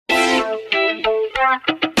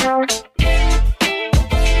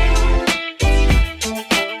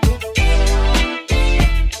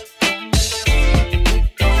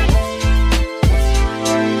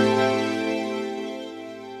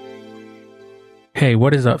Hey,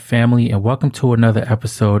 what is up, family, and welcome to another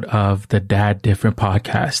episode of the Dad Different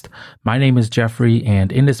podcast. My name is Jeffrey,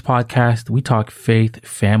 and in this podcast, we talk faith,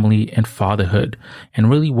 family, and fatherhood, and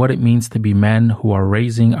really what it means to be men who are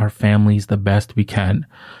raising our families the best we can.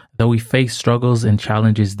 Though we face struggles and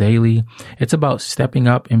challenges daily, it's about stepping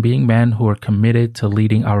up and being men who are committed to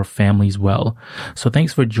leading our families well. So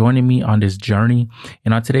thanks for joining me on this journey.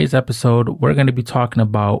 And on today's episode, we're going to be talking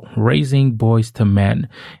about raising boys to men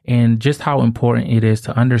and just how important it is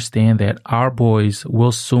to understand that our boys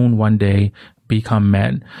will soon one day become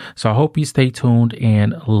men. So I hope you stay tuned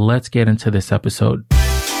and let's get into this episode.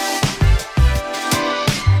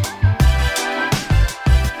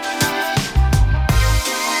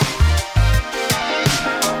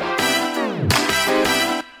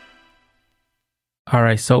 All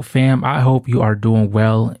right, so fam, I hope you are doing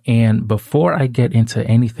well. And before I get into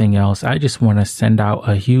anything else, I just want to send out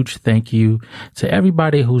a huge thank you to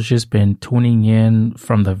everybody who's just been tuning in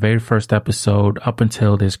from the very first episode up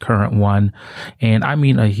until this current one. And I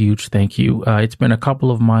mean a huge thank you. It's been a couple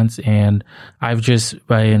of months and I've just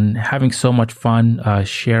been having so much fun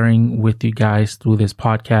sharing with you guys through this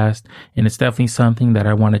podcast. And it's definitely something that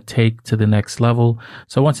I want to take to the next level.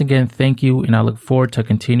 So once again, thank you. And I look forward to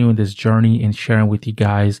continuing this journey and sharing with you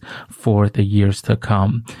guys for the years to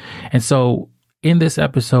come. And so in this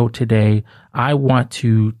episode today, I want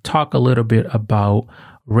to talk a little bit about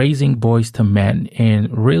raising boys to men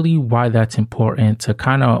and really why that's important to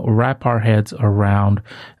kind of wrap our heads around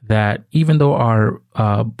that even though our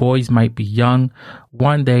boys might be young,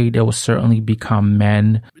 one day they will certainly become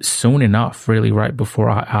men soon enough, really right before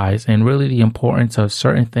our eyes. And really the importance of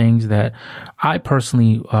certain things that I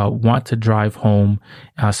personally want to drive home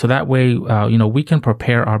so that way, we can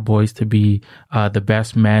prepare our boys to be the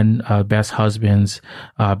best men, best husbands,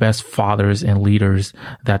 best fathers and leaders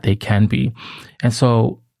that they can be. And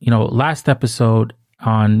so, last episode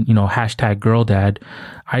on, #GirlDad,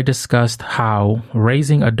 I discussed how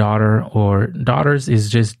raising a daughter or daughters is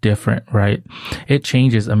just different, right? It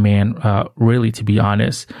changes a man, really, to be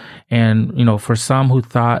honest. And, for some who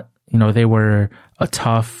thought, they were a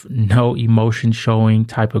tough, no emotion showing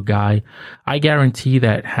type of guy, I guarantee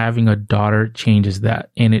that having a daughter changes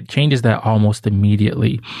that. And it changes that almost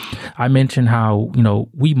immediately. I mentioned how,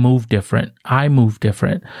 we move different. I move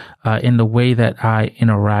different in the way that I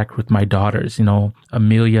interact with my daughters,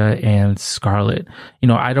 Amelia and Scarlett.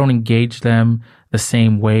 I don't engage them the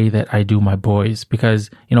same way that I do my boys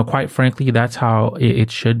because, quite frankly, that's how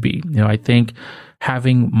it should be. I think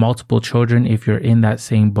having multiple children, if you're in that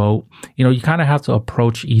same boat, you kind of have to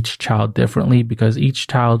approach each child differently because each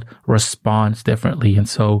child responds differently. And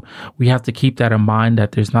so we have to keep that in mind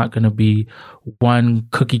that there's not going to be one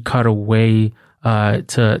cookie cutter way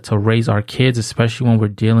to raise our kids, especially when we're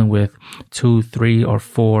dealing with 2, 3, or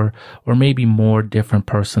 4, or maybe more different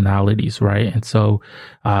personalities, right? And so,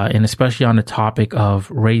 and especially on the topic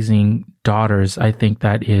of raising daughters, I think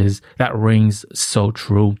that rings so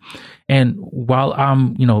true. And while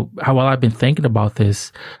I've been thinking about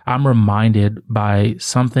this, I'm reminded by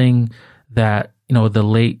something that, the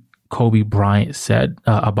late Kobe Bryant said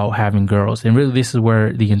about having girls. And really, this is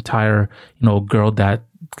where the entire, girl dad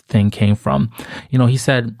thing came from. He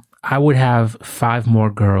said, I would have 5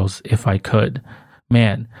 more girls if I could.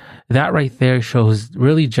 Man, that right there shows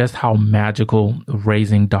really just how magical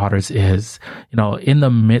raising daughters is. In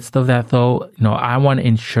the midst of that though, I want to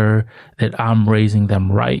ensure that I'm raising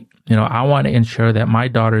them right. I want to ensure that my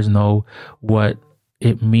daughters know what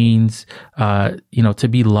it means, to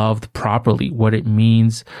be loved properly, what it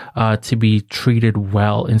means, to be treated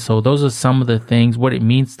well. And so those are some of the things, what it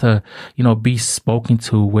means to, be spoken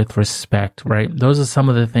to with respect, right? Those are some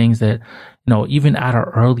of the things that, even at an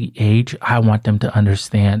early age, I want them to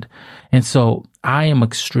understand. And so I am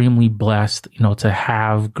extremely blessed, to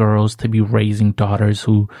have girls, to be raising daughters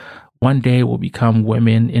who one day will become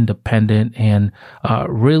women, independent, and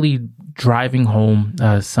really driving home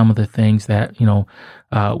some of the things that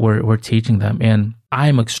we're teaching them. And I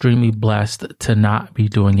am extremely blessed to not be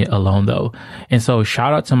doing it alone though. And so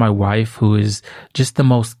shout out to my wife, who is just the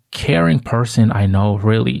most caring person I know,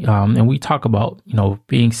 really. And we talk about,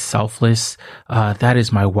 being selfless. That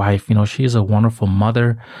is my wife. She is a wonderful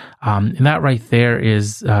mother. And that right there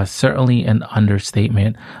is certainly an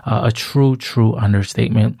understatement, a true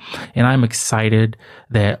understatement. And I'm excited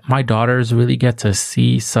that my daughters really get to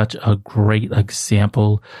see such a great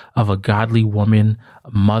example of a godly woman,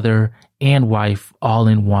 mother, and wife all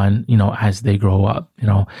in one, as they grow up,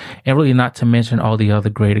 and really not to mention all the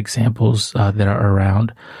other great examples that are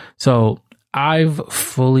around. So I've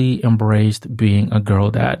fully embraced being a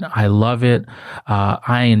girl dad. I love it.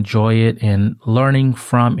 I enjoy it, and learning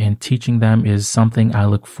from and teaching them is something I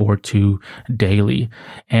look forward to daily.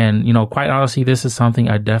 And, quite honestly, this is something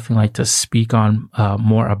I definitely like to speak on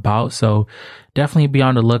more about. So definitely be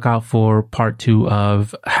on the lookout for part 2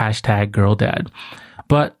 of #GirlDad.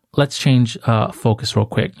 But let's change focus real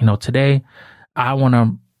quick. Today I want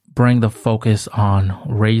to bring the focus on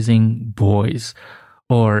raising boys.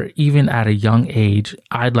 Or even at a young age,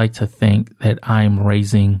 I'd like to think that I'm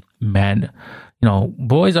raising men.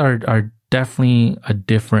 Boys are definitely a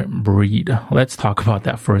different breed. Let's talk about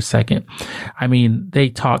that for a second. I mean, they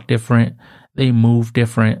talk different, they move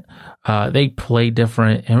different, they play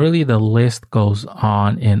different, and really the list goes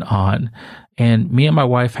on and on. And me and my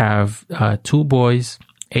wife have 2 boys,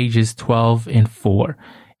 ages 12 and 4.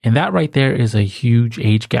 And that right there is a huge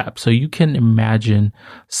age gap. So you can imagine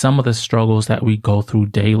some of the struggles that we go through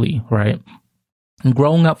daily, right? And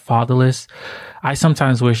growing up fatherless, I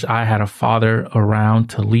sometimes wish I had a father around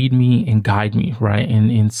to lead me and guide me, right?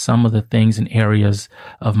 In some of the things and areas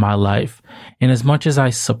of my life. And as much as I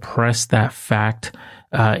suppressed that fact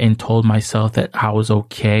and told myself that I was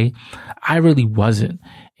okay, I really wasn't.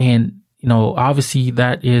 And obviously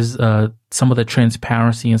that is some of the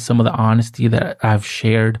transparency and some of the honesty that I've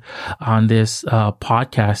shared on this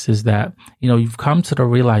podcast is that, you've come to the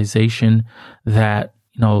realization that,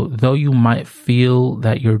 though you might feel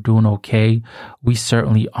that you're doing okay, we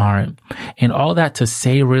certainly aren't. And all that to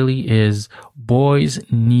say really is boys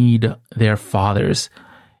need their fathers.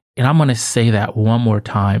 And I'm going to say that one more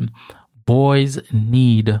time. Boys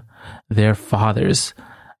need their fathers.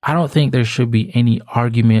 I don't think there should be any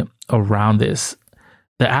argument around this.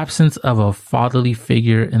 The absence of a fatherly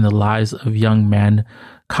figure in the lives of young men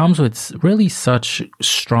comes with really such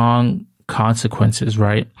strong consequences,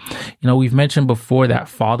 right? We've mentioned before that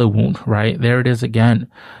father wound, right? There it is again.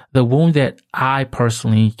 The wound that I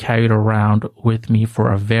personally carried around with me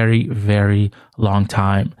for a very, very long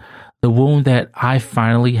time. The wound that I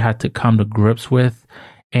finally had to come to grips with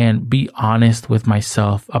and be honest with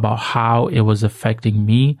myself about how it was affecting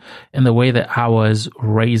me and the way that I was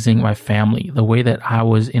raising my family, the way that I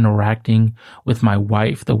was interacting with my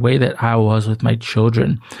wife, the way that I was with my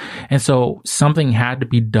children. And so something had to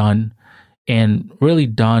be done, and really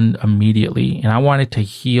done immediately. And I wanted to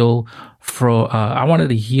heal for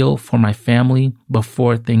my family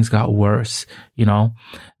before things got worse.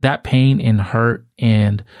 That pain and hurt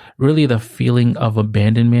and really the feeling of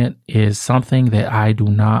abandonment is something that I do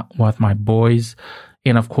not want my boys,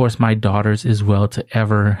 and of course my daughters as well, to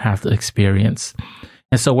ever have to experience.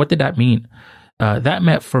 And so what did that mean? That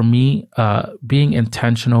meant for me being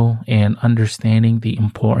intentional and understanding the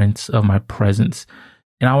importance of my presence.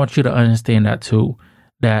 And I want you to understand that too,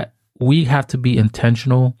 that we have to be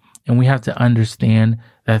intentional, and we have to understand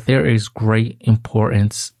that there is great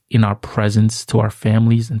importance in our presence to our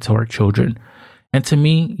families and to our children. And to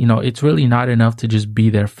me, it's really not enough to just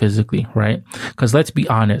be there physically, right? Because let's be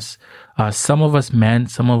honest, some of us men,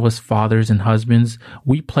 some of us fathers and husbands,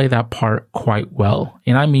 we play that part quite well.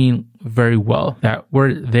 And I mean very well, that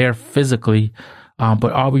we're there physically,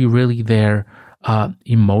 but are we really there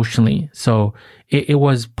emotionally? So it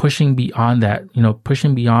was pushing beyond that,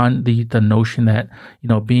 pushing beyond the notion that,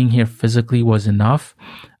 being here physically was enough.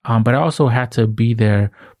 But I also had to be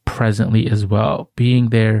there presently as well, being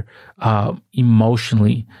there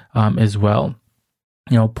emotionally as well,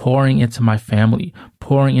 pouring into my family,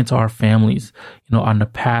 pouring into our families, on the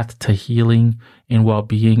path to healing and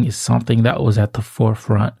well-being is something that was at the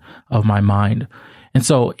forefront of my mind. And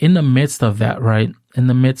so in the midst of that, right, in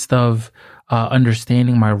the midst of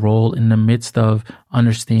understanding my role, in the midst of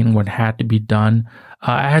understanding what had to be done,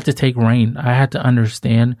 I had to take reign. I had to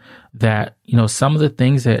understand that, some of the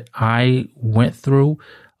things that I went through,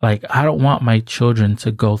 like, I don't want my children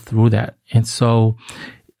to go through that. And so,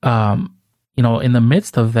 in the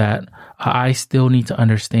midst of that, I still need to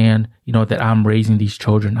understand, that I'm raising these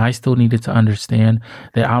children. I still needed to understand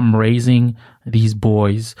that I'm raising these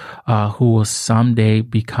boys who will someday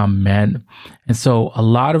become men. And so a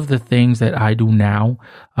lot of the things that I do now,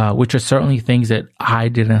 which are certainly things that I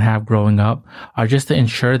didn't have growing up, are just to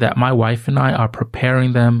ensure that my wife and I are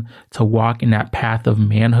preparing them to walk in that path of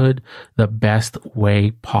manhood the best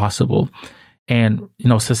way possible. And,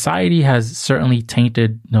 society has certainly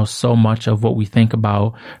tainted, so much of what we think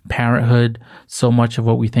about parenthood, so much of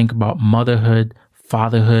what we think about motherhood,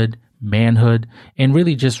 fatherhood, manhood, and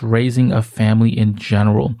really just raising a family in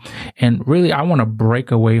general. And really, I want to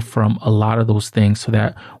break away from a lot of those things so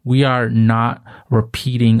that we are not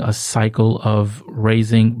repeating a cycle of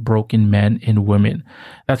raising broken men and women.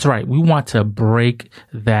 That's right. We want to break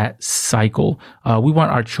that cycle. We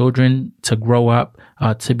want our children to grow up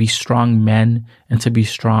to be strong men and to be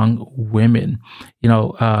strong women.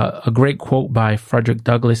 A great quote by Frederick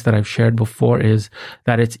Douglass that I've shared before is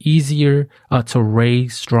that it's easier to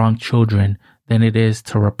raise strong children than it is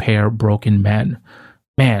to repair broken men.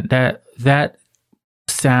 Man, that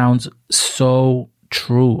sounds so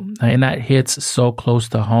true. And that hits so close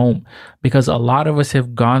to home because a lot of us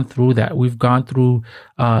have gone through that. We've gone through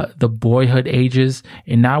the boyhood ages,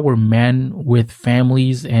 and now we're men with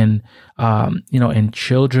families and and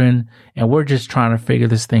children, and we're just trying to figure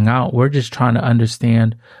this thing out. We're just trying to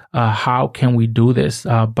understand how can we do this,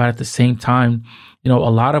 but at the same time, a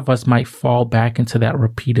lot of us might fall back into that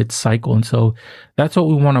repeated cycle, and so that's what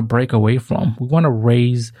we want to break away from. We want to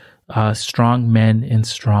raise strong men and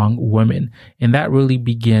strong women. And that really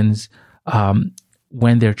begins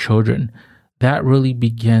when they're children. That really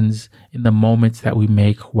begins in the moments that we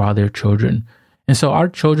make while they're children. And so our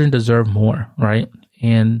children deserve more, right?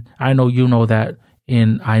 And I know you know that,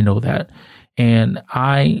 and I know that. And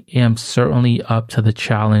I am certainly up to the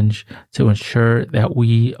challenge to ensure that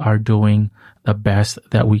we are doing the best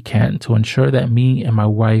that we can, to ensure that me and my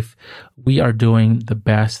wife, we are doing the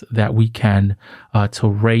best that we can to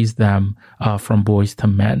raise them from boys to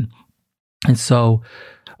men. And so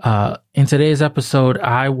in today's episode,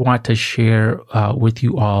 I want to share with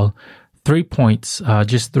you all 3 points,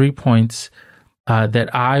 just 3 points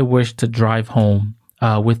that I wish to drive home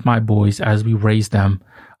with my boys as we raise them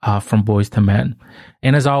from boys to men.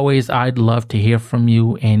 And as always, I'd love to hear from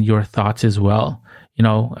you and your thoughts as well.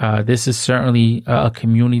 This is certainly a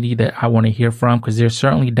community that I want to hear from because there's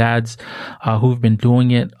certainly dads who've been doing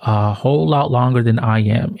it a whole lot longer than I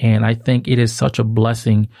am. And I think it is such a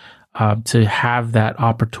blessing to have that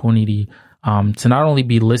opportunity to not only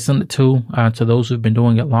be listened to those who've been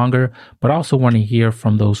doing it longer, but also want to hear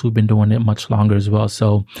from those who've been doing it much longer as well.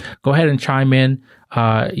 So go ahead and chime in.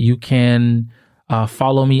 You can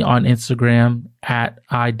follow me on Instagram at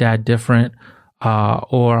iDadDifferent.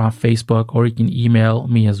 Or on Facebook, or you can email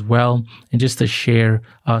me as well, and just to share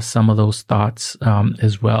some of those thoughts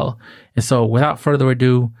as well. And so without further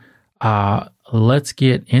ado, let's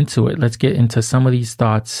get into it. Let's get into some of these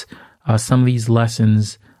thoughts, some of these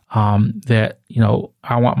lessons that,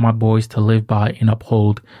 I want my boys to live by and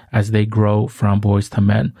uphold as they grow from boys to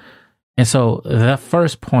men. And so the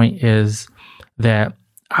first point is that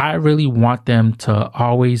I really want them to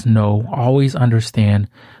always know, always understand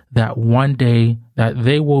that one day that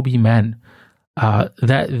they will be men,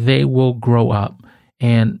 that they will grow up.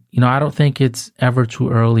 And, I don't think it's ever too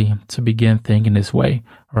early to begin thinking this way,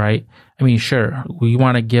 right? I mean, sure, we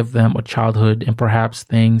want to give them a childhood and perhaps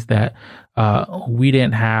things that we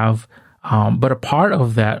didn't have. But a part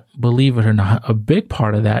of that, believe it or not, a big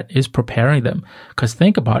part of that is preparing them. Because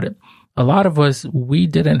think about it. A lot of us, we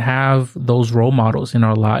didn't have those role models in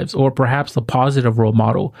our lives, or perhaps the positive role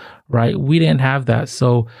model, right? We didn't have that.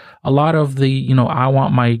 So a lot of the, I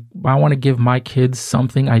want to give my kids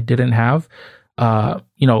something I didn't have,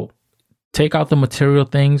 take out the material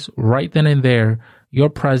things right then and there. Your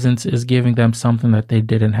presence is giving them something that they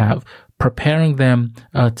didn't have, preparing them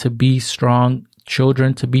to be strong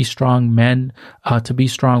children, to be strong men, to be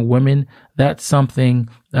strong women. That's something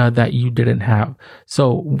that you didn't have.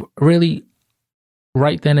 So really,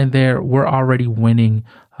 right then and there, we're already winning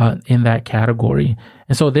in that category.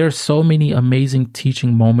 And so there's so many amazing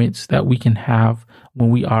teaching moments that we can have when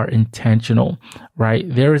we are intentional, right?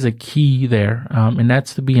 There is a key there, and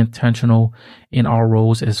that's to be intentional in our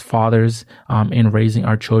roles as fathers in raising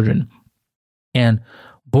our children. And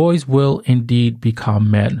boys will indeed become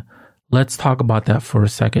men. Let's talk about that for a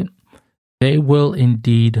second. They will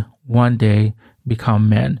indeed one day become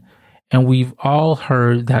men. And we've all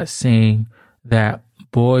heard that saying that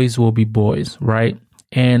boys will be boys, right?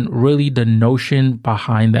 And really the notion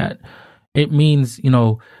behind that, it means,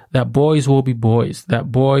 that boys will be boys,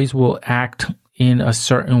 that boys will act in a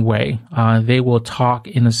certain way. They will talk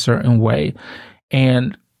in a certain way.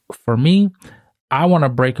 And for me, I want to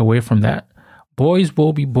break away from that. Boys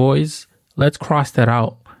will be boys. Let's cross that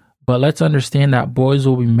out. But let's understand that boys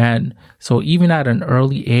will be men. So even at an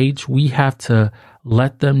early age, we have to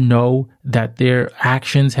let them know that their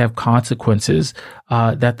actions have consequences,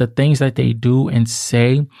 that the things that they do and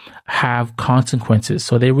say have consequences.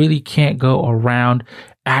 So they really can't go around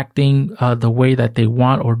acting the way that they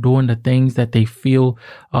want or doing the things that they feel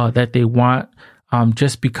that they want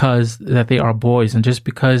just because that they are boys and just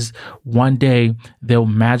because one day they'll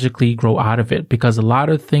magically grow out of it. Because a lot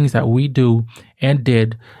of things that we do and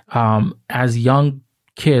did as young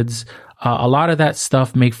kids, a lot of that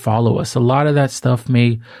stuff may follow us. A lot of that stuff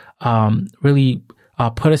may really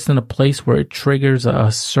put us in a place where it triggers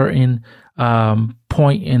a certain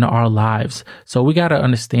point in our lives. So we got to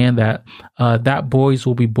understand that that boys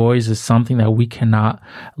will be boys is something that we cannot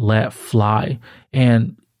let fly.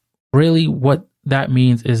 And really what that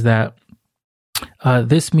means is that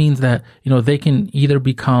this means that, they can either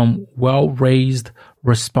become well-raised,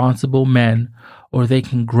 responsible men, or they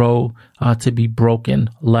can grow to be broken,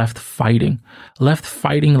 left fighting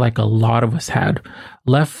like a lot of us had,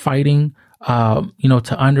 left fighting,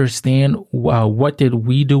 to understand what did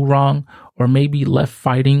we do wrong, or maybe left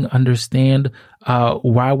fighting, understand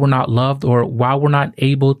why we're not loved or why we're not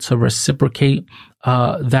able to reciprocate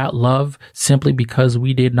that love simply because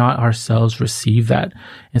we did not ourselves receive that.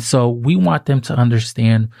 And so we want them to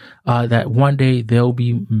understand that one day they'll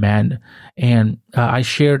be men. And I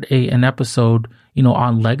shared an episode,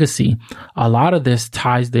 on legacy. A lot of this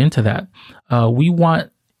ties into that. We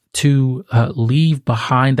want to leave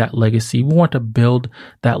behind that legacy. We want to build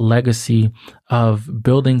that legacy of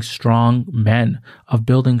building strong men, of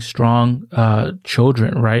building strong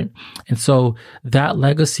children, right? And so that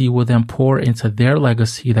legacy will then pour into their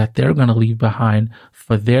legacy that they're going to leave behind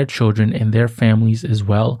for their children and their families as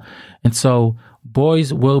well. And so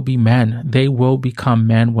boys will be men. They will become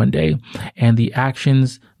men one day. And the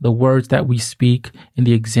actions, the words that we speak, and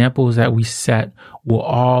the examples that we set will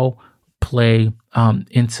all play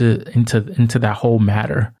into that whole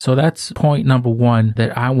matter. So that's point number one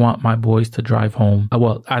that I want my boys to drive home.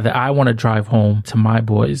 That I want to drive home to my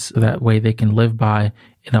boys so that way they can live by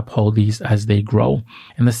and uphold these as they grow.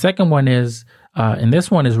 And the second one is, and this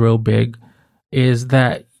one is real big, is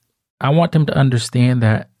that I want them to understand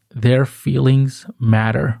that their feelings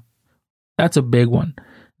matter. That's a big one,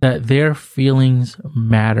 that their feelings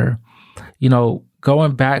matter.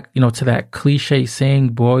 Going back, to that cliche saying,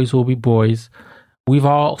 boys will be boys. We've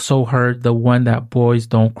also heard the one that boys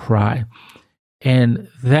don't cry. And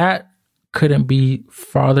that couldn't be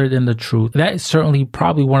farther than the truth. That is certainly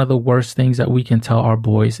probably one of the worst things that we can tell our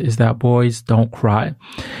boys is that boys don't cry.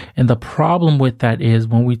 And the problem with that is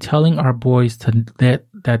when we're telling our boys that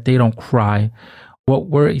they don't cry, what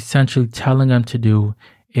we're essentially telling them to do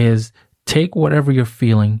is take whatever you're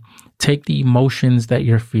feeling, take the emotions that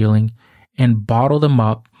you're feeling, and bottle them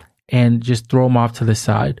up and just throw them off to the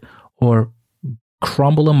side, or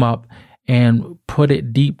crumble them up and put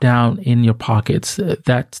it deep down in your pockets.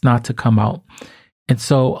 That's not to come out. And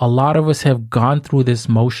so a lot of us have gone through this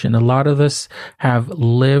motion. A lot of us have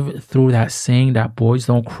lived through that saying that boys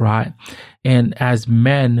don't cry. And as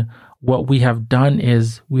men, what we have done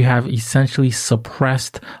is we have essentially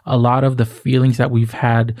suppressed a lot of the feelings that we've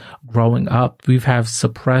had growing up. We have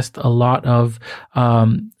suppressed a lot of,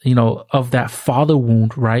 of that father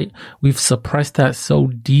wound, right? We've suppressed that so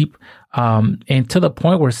deep, and to the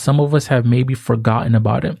point where some of us have maybe forgotten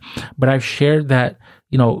about it. But I've shared that,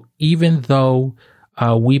 even though,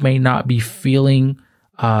 we may not be feeling,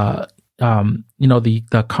 the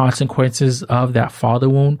consequences of that father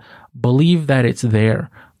wound, believe that it's there.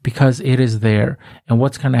 Because it is there. And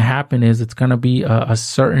what's going to happen is it's going to be a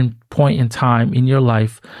certain point in time in your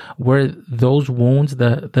life where those wounds,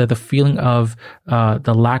 the feeling of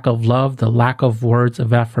the lack of love, the lack of words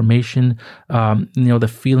of affirmation,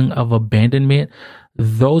 the feeling of abandonment,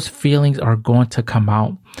 those feelings are going to come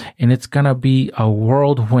out. And it's going to be a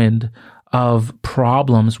whirlwind of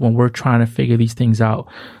problems when we're trying to figure these things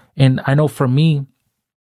out. And I know for me,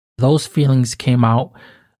 those feelings came out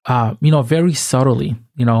very subtly.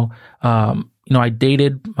 I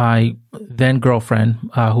dated my then girlfriend,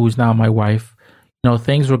 who's now my wife.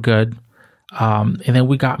 Things were good. And then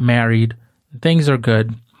we got married. Things are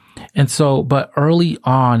good. And so, but early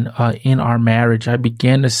on in our marriage, I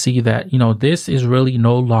began to see that, this is really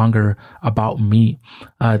no longer about me.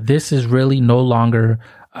 This is really no longer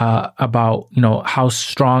about, how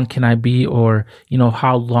strong can I be, or,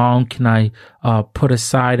 how long can I put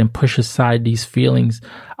aside and push aside these feelings.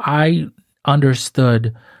 I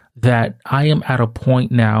understood that I am at a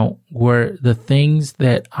point now where the things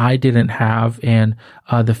that I didn't have and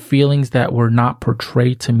the feelings that were not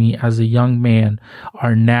portrayed to me as a young man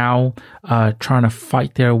are now trying to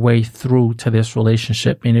fight their way through to this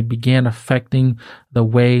relationship. And it began affecting the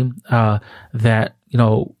way that,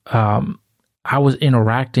 I was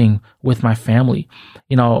interacting with my family.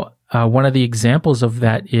 One of the examples of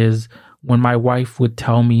that is when my wife would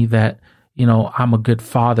tell me that, I'm a good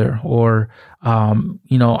father, or, I'm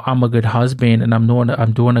a good husband and I'm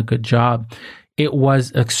doing a good job. it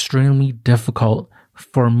was extremely difficult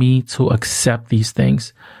for me to accept these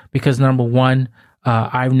things because number one,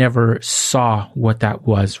 I never saw what that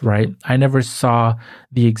was, right? I never saw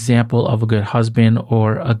the example of a good husband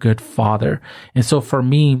or a good father. And so for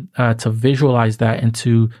me, to visualize that and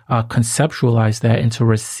to conceptualize that and to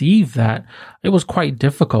receive that, it was quite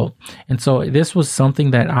difficult. And so this was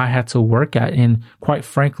something that I had to work at and quite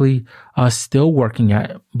frankly, still working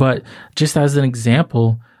at. But just as an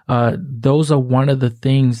example, those are one of the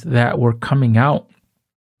things that were coming out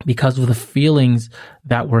because of the feelings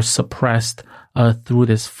that were suppressed through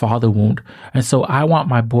this father wound. And so I want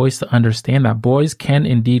my boys to understand that boys can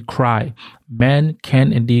indeed cry. Men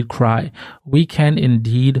can indeed cry. We can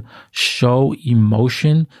indeed show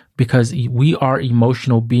emotion because we are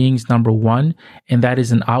emotional beings, number one, and that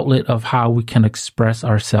is an outlet of how we can express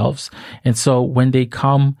ourselves. And so when they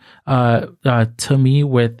come to me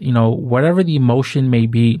with, whatever the emotion may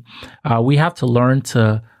be, we have to learn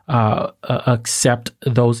to accept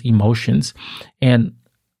those emotions. And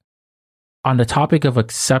on the topic of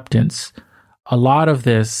acceptance, a lot of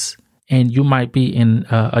this, and you might be in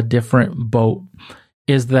a different boat,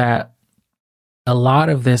 is that a lot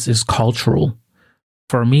of this is cultural.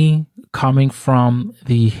 For me, coming from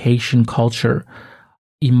the Haitian culture,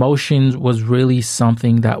 emotions was really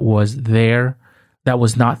something that was not there, that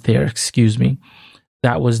was not there,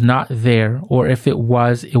 or if it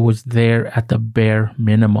was there at the bare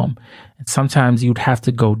minimum. And sometimes you'd have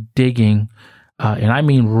to go digging, and I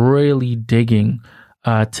mean really digging,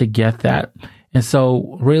 to get that. And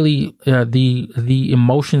so really, the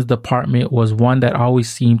emotions department was one that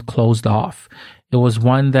always seemed closed off. It was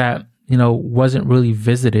one that, wasn't really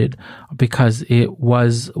visited because it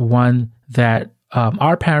was one that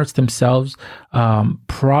our parents themselves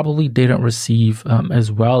probably didn't receive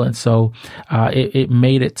as well. And so it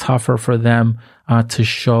made it tougher for them to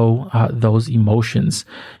show those emotions.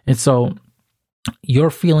 And so your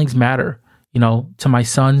feelings matter. To my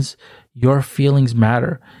sons, your feelings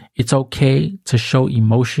matter. It's okay to show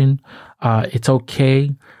emotion. It's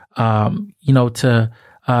okay,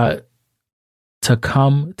 to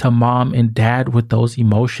come to mom and dad with those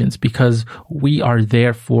emotions because we are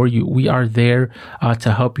there for you. We are there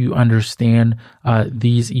to help you understand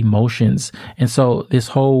these emotions. And so this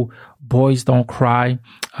whole boys don't cry,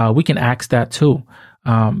 we can ask that too.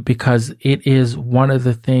 Because it is one of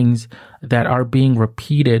the things that are being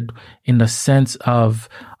repeated in the sense of,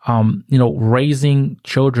 raising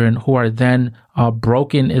children who are then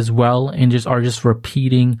broken as well and are just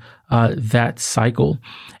repeating that cycle.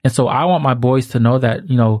 And so I want my boys to know that,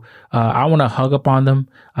 I want to hug upon them.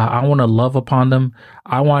 I want to love upon them.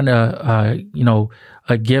 I want to,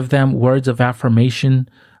 give them words of affirmation,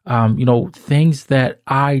 things that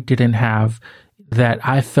I didn't have that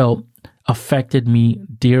I felt affected me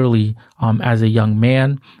dearly as a young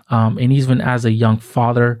man and even as a young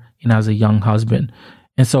father and as a young husband.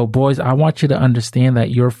 And so, boys, I want you to understand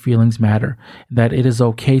that your feelings matter, that it is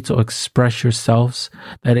okay to express yourselves,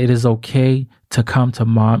 that it is okay to come to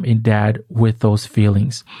mom and dad with those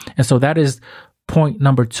feelings. And so that is point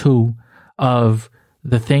number 2 of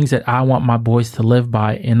the things that I want my boys to live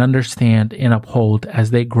by and understand and uphold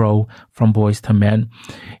as they grow from boys to men.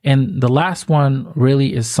 And the last one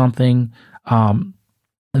really is something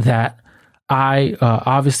that I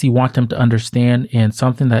obviously want them to understand and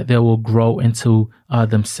something that they will grow into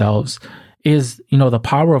themselves is, the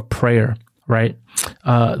power of prayer, right?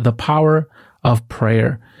 The power of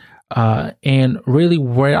prayer. And really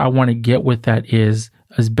where I want to get with that is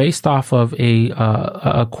based off of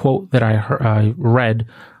a quote that I read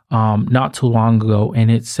not too long ago.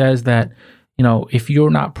 And it says that, if you're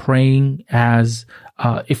not praying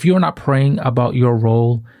about your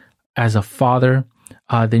role as a father,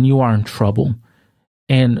 then you are in trouble.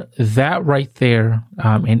 And that right there,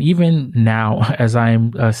 and even now, as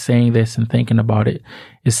I'm saying this and thinking about it,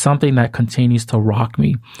 is something that continues to rock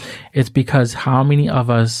me. It's because how many of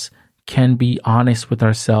us can be honest with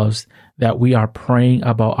ourselves that we are praying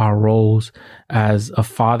about our roles as a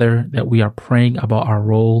father, that we are praying about our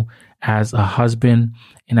role as a husband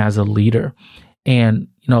and as a leader. And,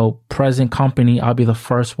 present company, I'll be the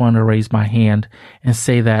first one to raise my hand and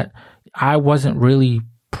say that I wasn't really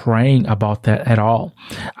praying about that at all.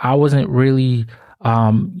 I wasn't really,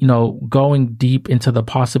 going deep into the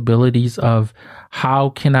possibilities of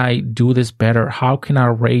how can I do this better? How can I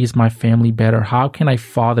raise my family better? How can I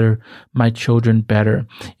father my children better?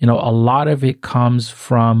 A lot of it comes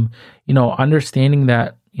from, understanding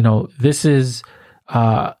that, this is,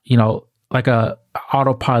 like a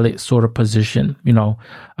autopilot sort of position,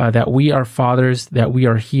 that we are fathers, that we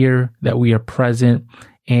are here, that we are present.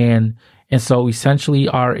 And And so essentially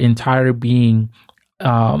our entire being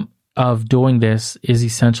of doing this is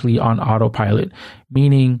essentially on autopilot,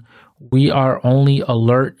 meaning we are only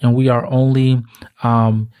alert and we are only,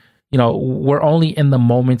 we're only in the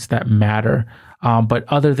moments that matter. But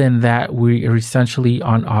other than that, we are essentially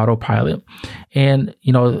on autopilot. And,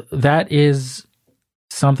 that is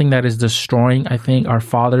something that is destroying, I think, our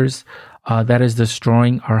fathers, that is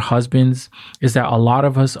destroying our husbands, is that a lot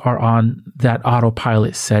of us are on that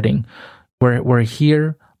autopilot setting. We're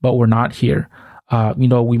here, but we're not here.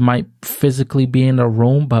 We might physically be in a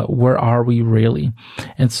room, but where are we really?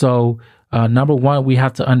 And so, number one, we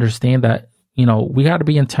have to understand that, we got to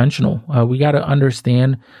be intentional. We got to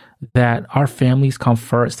understand that our families come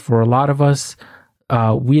first. For a lot of us,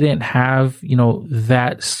 we didn't have,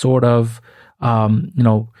 that sort of,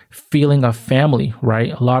 feeling of family,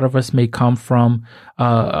 right? A lot of us may come from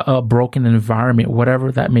a broken environment,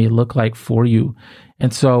 whatever that may look like for you.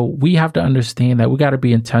 And so we have to understand that we got to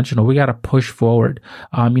be intentional. We got to push forward.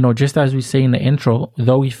 Just as we say in the intro,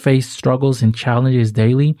 though we face struggles and challenges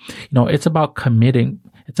daily, it's about committing.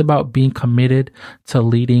 It's about being committed to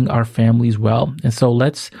leading our families well. And so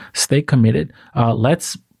let's stay committed.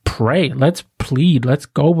 Let's pray. Let's plead. Let's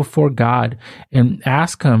go before God and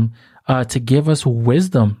ask Him to give us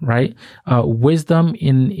wisdom, right? Wisdom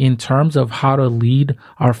in terms of how to lead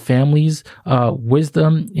our families,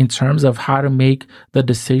 wisdom in terms of how to make the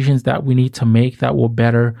decisions that we need to make that will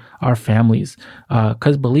better our families.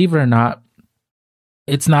 Because believe it or not,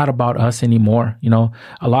 it's not about us anymore.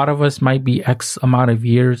 A lot of us might be X amount of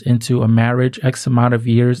years into a marriage, X amount of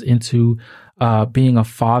years into being a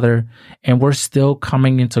father, and we're still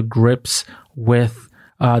coming into grips with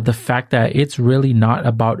the fact that it's really not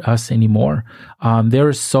about us anymore. There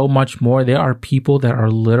is so much more. There are people that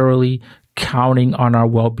are literally counting on our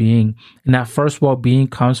well-being. And that first well-being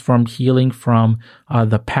comes from healing from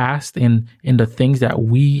the past and in the things that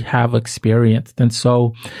we have experienced. And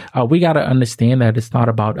so we got to understand that it's not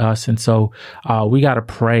about us. And so we got to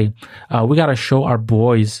pray. We got to show our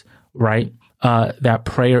boys, right, that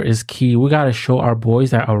prayer is key. We got to show our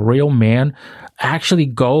boys that a real man actually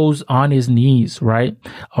goes on his knees, right?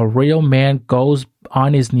 A real man goes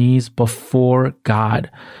on his knees before God.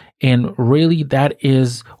 And really, that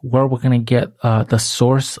is where we're going to get the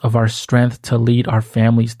source of our strength to lead our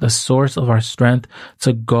families, the source of our strength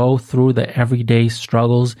to go through the everyday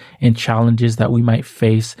struggles and challenges that we might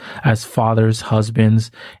face as fathers,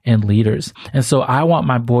 husbands, and leaders. And so I want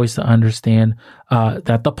my boys to understand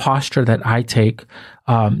that the posture that I take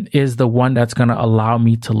is the one that's going to allow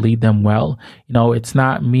me to lead them well. It's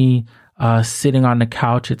not me sitting on the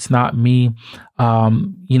couch. It's not me,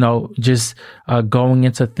 just going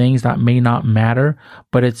into things that may not matter,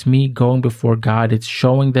 but it's me going before God. It's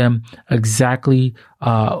showing them exactly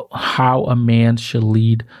how a man should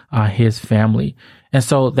lead his family. And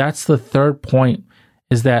so that's the third point,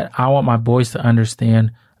 is that I want my boys to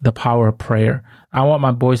understand the power of prayer. I want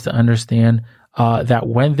my boys to understand that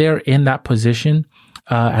when they're in that position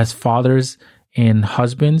as fathers and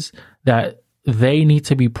husbands, that they need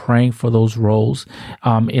to be praying for those roles.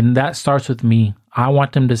 And that starts with me. I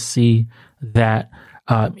want them to see that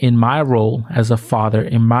in my role as a father,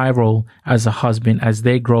 in my role as a husband, as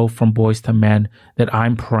they grow from boys to men, that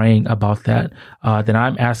I'm praying about that, that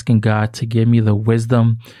I'm asking God to give me the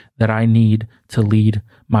wisdom that I need to lead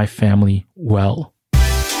my family well.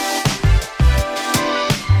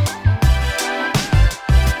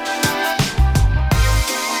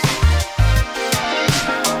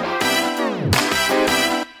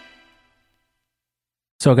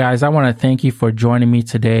 So guys, I want to thank you for joining me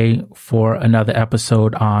today for another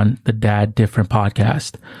episode on the Dad Different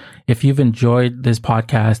podcast. If you've enjoyed this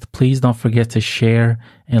podcast, please don't forget to share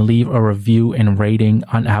and leave a review and rating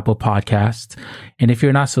on Apple Podcasts. And if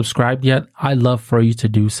you're not subscribed yet, I'd love for you to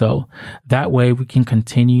do so. That way we can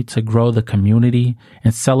continue to grow the community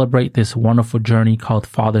and celebrate this wonderful journey called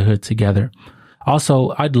fatherhood together.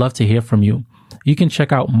 Also, I'd love to hear from you. You can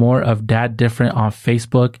check out more of Dad Different on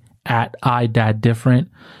Facebook at iDadDifferent,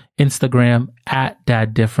 Instagram at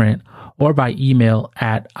DadDifferent, or by email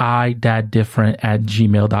at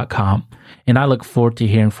idaddifferent@gmail.com. And I look forward to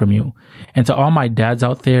hearing from you. And to all my dads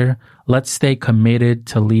out there, let's stay committed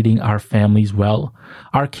to leading our families well.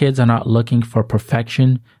 Our kids are not looking for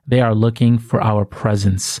perfection. They are looking for our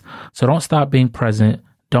presence. So don't stop being present.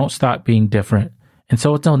 Don't stop being different. And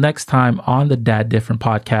so until next time on the Dad Different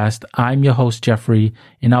podcast, I'm your host, Jeffrey,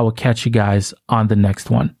 and I will catch you guys on the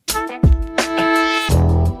next one.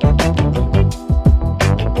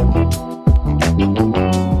 Thank you.